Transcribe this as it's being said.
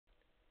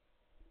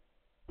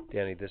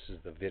Danny, this is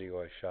the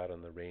video I shot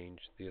on the range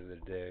the other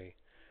day,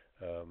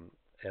 um,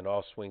 and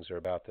all swings are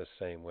about the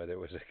same, whether it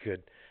was a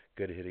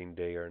good hitting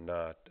day or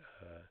not.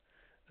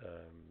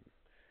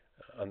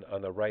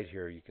 On the right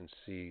here, you can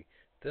see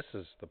this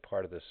is the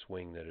part of the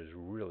swing that is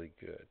really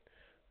good.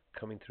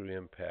 Coming through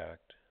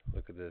impact,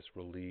 look at this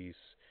release.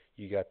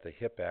 You got the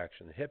hip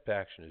action. The hip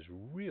action is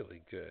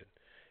really good.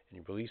 And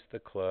you release the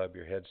club,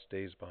 your head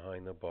stays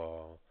behind the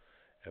ball.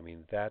 I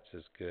mean, that's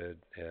as good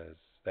as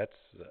that's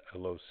a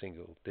low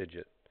single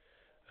digit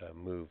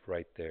move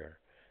right there.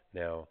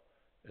 Now,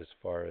 as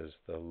far as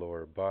the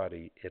lower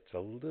body, it's a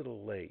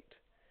little late.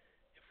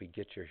 If we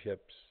get your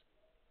hips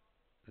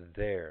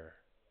there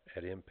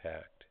at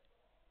impact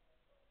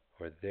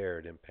or there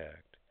at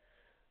impact,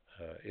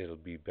 it'll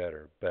be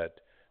better. But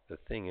the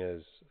thing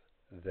is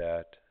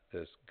that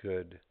this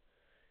good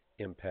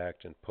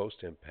impact and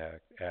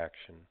post-impact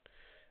action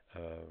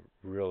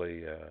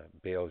really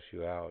bails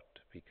you out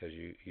because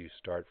you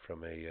start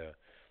from a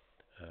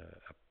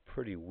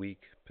pretty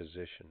weak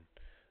position,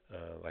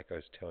 like I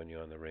was telling you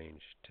on the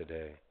range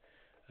today.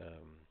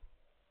 Um,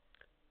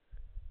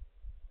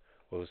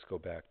 well, let's go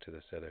back to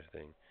this other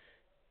thing.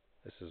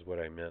 This is what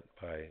I meant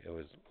by it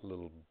was a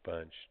little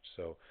bunched.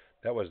 So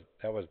that was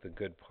the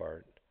good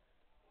part.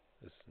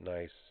 This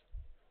nice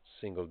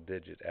single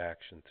digit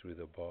action through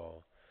the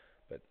ball.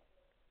 But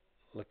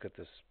look at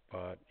the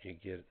spot you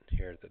get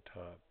here at the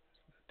top.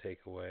 The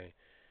takeaway.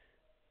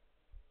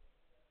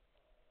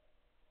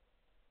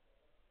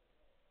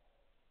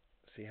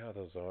 See how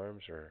those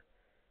arms are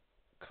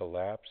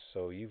collapsed?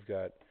 So you've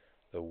got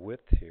the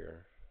width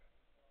here.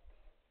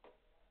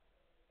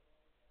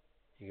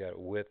 You got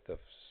width of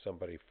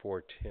somebody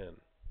 410.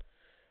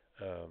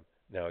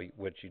 Now,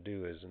 what you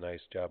do is a nice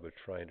job of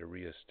trying to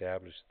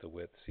reestablish the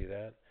width. See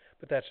that?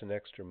 But that's an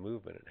extra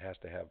movement. It has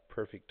to have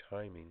perfect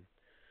timing.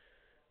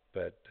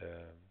 But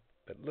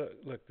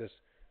look, this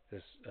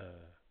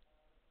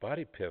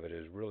body pivot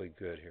is really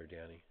good here,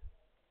 Danny.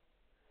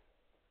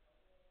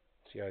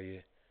 See how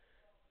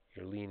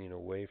you're leaning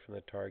away from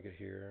the target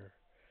here,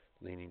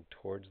 leaning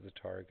towards the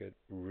target.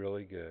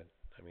 Really good.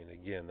 I mean,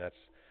 again, that's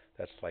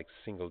like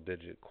single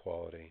digit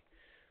quality.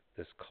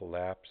 This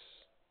collapse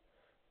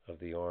of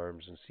the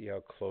arms, and see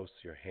how close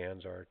your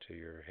hands are to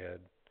your head.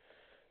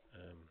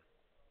 Um,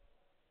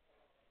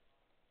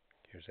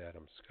 Here's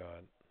Adam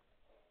Scott.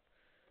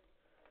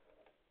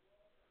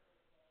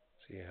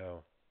 See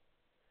how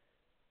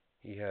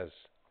he has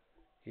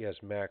he has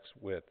max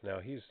width. Now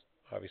he's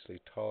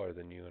obviously taller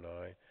than you and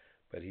I,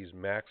 but he's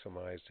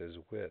maximized his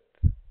width.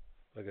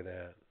 Look at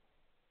that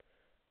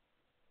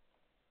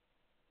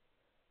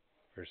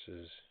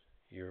versus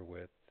your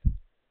width.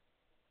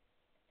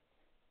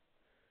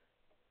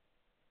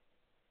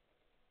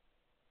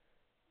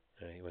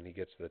 When he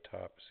gets to the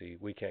top, see,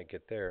 we can't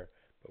get there,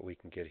 but we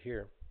can get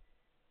here.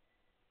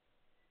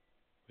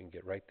 We can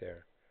get right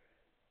there.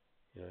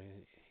 You know,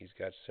 he's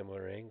got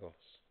similar angles.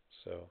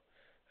 So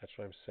that's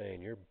what I'm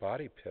saying. Your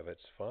body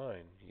pivot's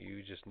fine.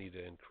 You just need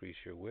to increase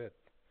your width.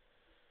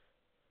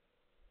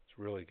 It's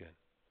really good.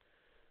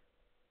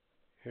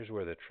 Here's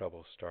where the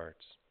trouble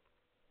starts.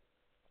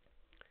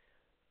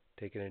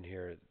 Take it in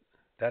here.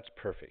 That's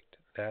perfect.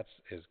 That's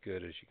as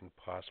good as you can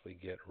possibly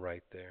get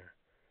right there.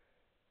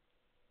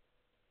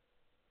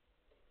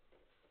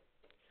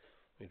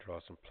 Let me draw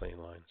some plane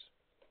lines.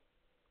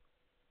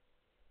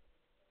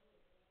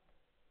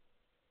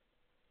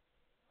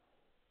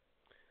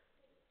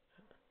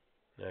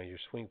 Now your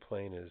swing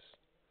plane is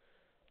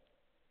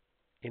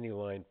any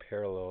line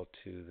parallel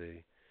to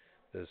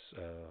this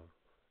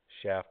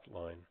shaft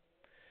line,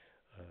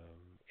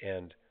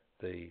 and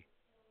the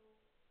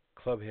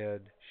club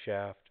head,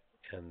 shaft,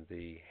 and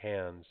the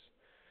hands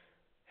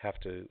have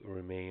to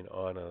remain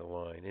on a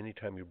line.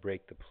 Anytime you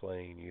break the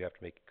plane, you have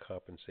to make a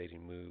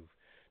compensating move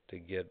to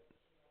get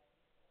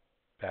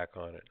back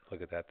on it.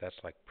 Look at that. That's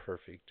like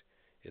perfect.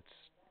 It's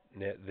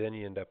then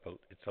you end up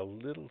it's a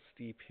little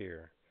steep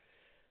here.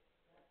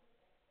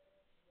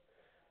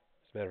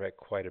 As a matter of fact,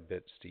 quite a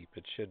bit steep.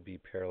 It should be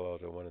parallel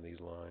to one of these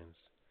lines.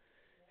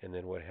 And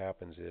then what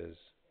happens is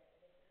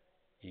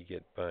you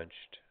get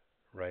bunched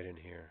right in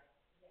here.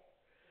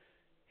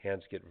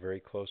 Hands get very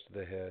close to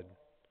the head.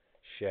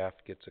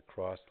 Shaft gets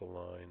across the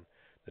line.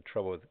 The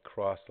trouble with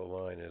across the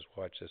line is,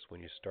 watch this,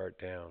 when you start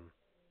down,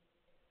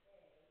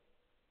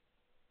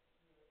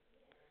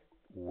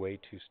 way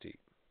too steep.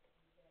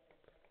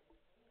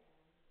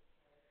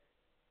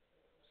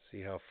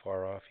 See how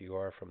far off you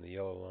are from the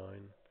yellow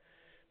line?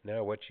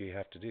 Now what you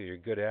have to do, you're a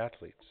good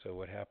athlete, so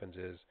what happens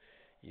is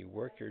you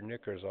work your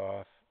knickers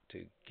off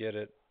to get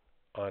it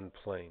on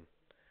plane,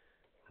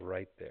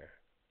 right there.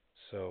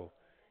 So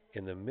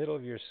in the middle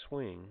of your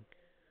swing,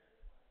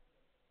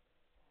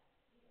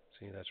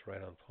 see, that's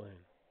right on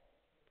plane.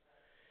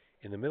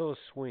 In the middle of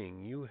swing,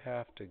 you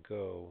have to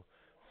go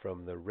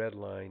from the red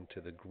line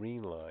to the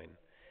green line,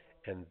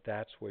 and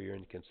that's where your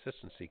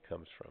inconsistency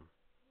comes from.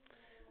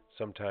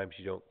 Sometimes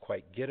you don't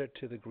quite get it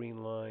to the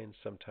green line,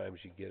 sometimes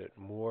you get it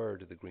more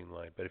to the green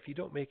line. But if you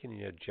don't make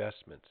any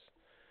adjustments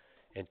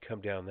and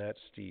come down that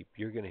steep,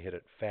 you're going to hit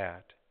it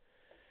fat.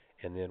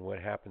 And then what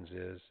happens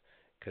is,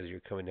 because you're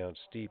coming down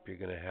steep, you're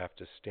going to have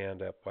to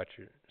stand up. Watch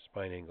your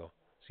spine angle.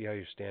 See how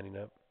you're standing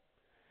up?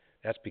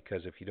 That's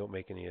because if you don't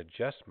make any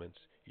adjustments,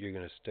 you're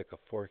going to stick a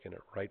fork in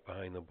it right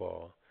behind the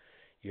ball.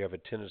 You have a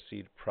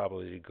tendency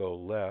probably to go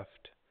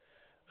left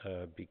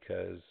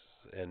because,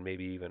 and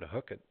maybe even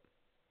hook it.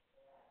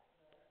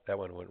 That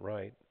one went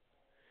right.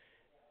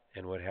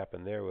 And what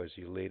happened there was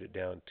you laid it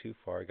down too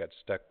far, it got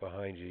stuck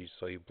behind you,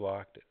 so you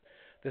blocked it.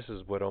 This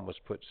is what almost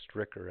put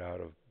Stricker out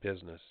of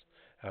business,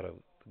 out of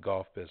the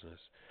golf business.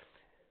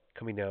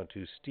 Coming down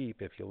too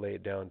steep, if you lay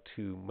it down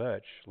too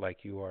much, like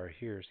you are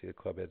here, see the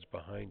club head's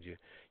behind you,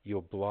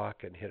 you'll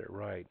block it and hit it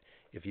right.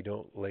 If you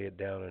don't lay it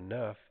down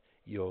enough,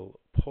 you'll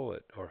pull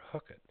it or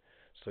hook it,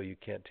 so you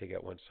can't take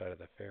out one side of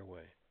the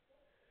fairway.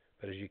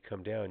 But as you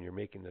come down, you're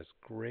making this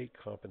great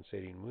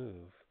compensating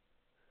move,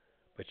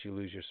 but you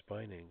lose your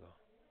spine angle.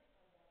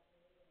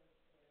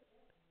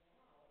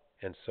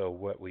 And so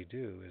what we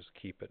do is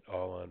keep it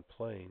all on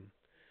plane.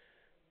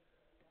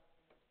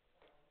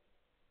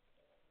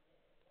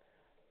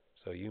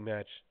 So you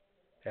match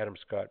Adam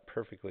Scott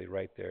perfectly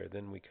right there,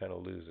 then we kind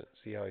of lose it.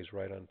 See how he's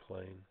right on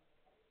plane?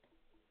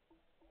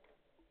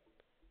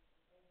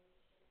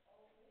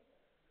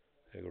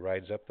 It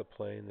rides up the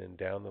plane, then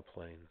down the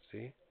plane.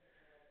 See?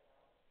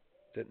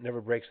 It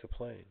never breaks the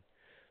plane.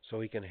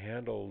 So he can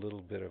handle a little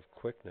bit of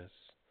quickness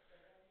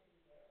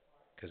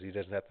because he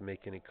doesn't have to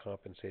make any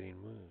compensating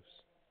moves.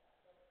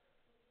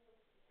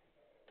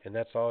 And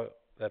that's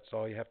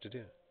all you have to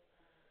do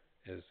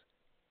is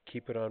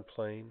keep it on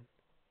plane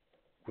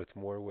with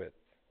more width.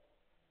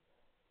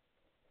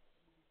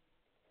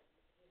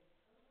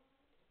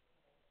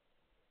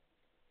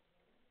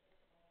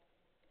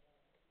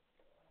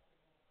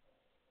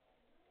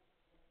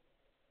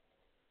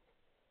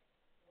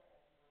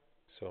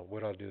 So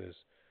what I'll do is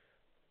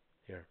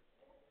here.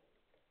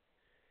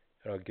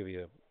 And I'll give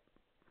you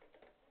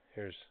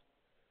here's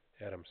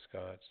Adam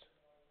Scott's.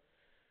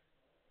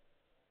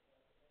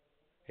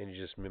 And you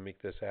just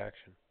mimic this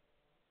action.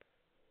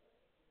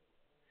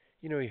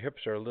 You know, your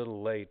hips are a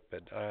little late,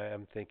 but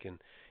I'm thinking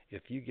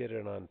if you get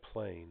it on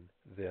plane,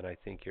 then I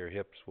think your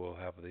hips will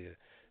have the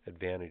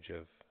advantage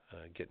of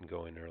getting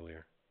going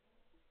earlier.